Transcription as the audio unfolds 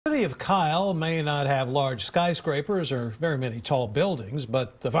The city of Kyle may not have large skyscrapers or very many tall buildings,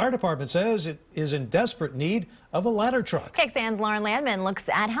 but the fire department says it is in desperate need of a ladder truck. KXAN's Lauren Landman looks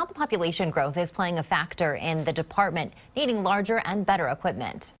at how the population growth is playing a factor in the department needing larger and better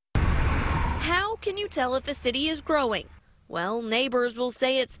equipment. How can you tell if a city is growing? Well, neighbors will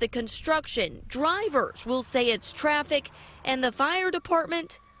say it's the construction, drivers will say it's traffic, and the fire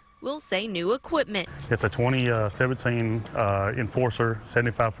department will say new equipment. It's a 2017 Enforcer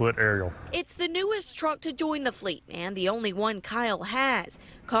 75-foot aerial. It's the newest truck to join the fleet and the only one Kyle has,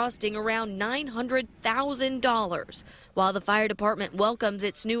 costing around $900,000. While the fire department welcomes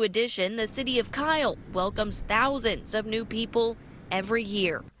its new addition, the city of Kyle welcomes thousands of new people every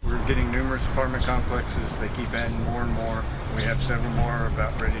year. We're getting numerous apartment complexes. They keep adding more and more. We have several more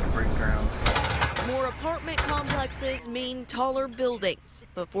about ready to break ground. More apartment complexes mean taller buildings.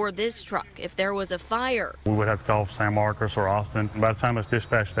 Before this truck, if there was a fire, We would have to call San Marcos or Austin. By the time it's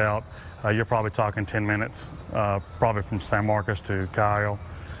dispatched out, you're probably talking 10 minutes, probably from San Marcos to Kyle,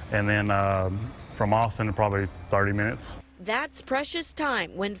 and then from Austin, probably 30 minutes. That's precious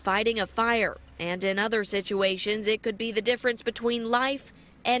time when fighting a fire. And in other situations, it could be the difference between life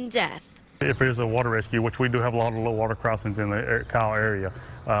and death. If there's a water rescue, which we do have a lot of low water crossings in the Kyle area,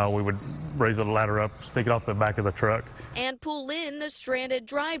 we would raise the ladder up, stick it off the back of the truck, And pull in the stranded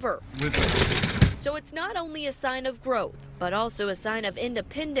driver. So it's not only a sign of growth, but also a sign of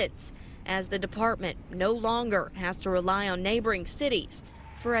independence, as the department no longer has to rely on neighboring cities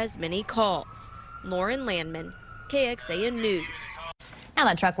for as many calls. Lauren Landman, KXAN News. Now,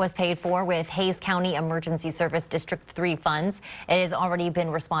 that truck was paid for with Hays County Emergency Service District 3 funds. It has already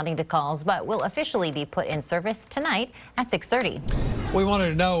been responding to calls, but will officially be put in service tonight at 6:30. We wanted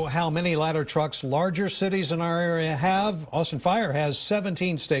to know how many ladder trucks larger cities in our area have. Austin Fire has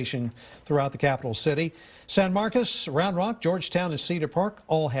 17 stationed throughout the capital city. San Marcos, Round Rock, Georgetown, and Cedar Park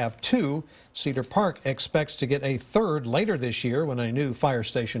all have 2. Cedar Park expects to get a 3rd later this year when a new fire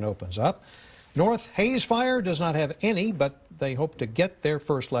station opens up. North Hays Fire does not have any, but they hope to get their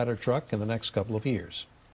first ladder truck in the next couple of years.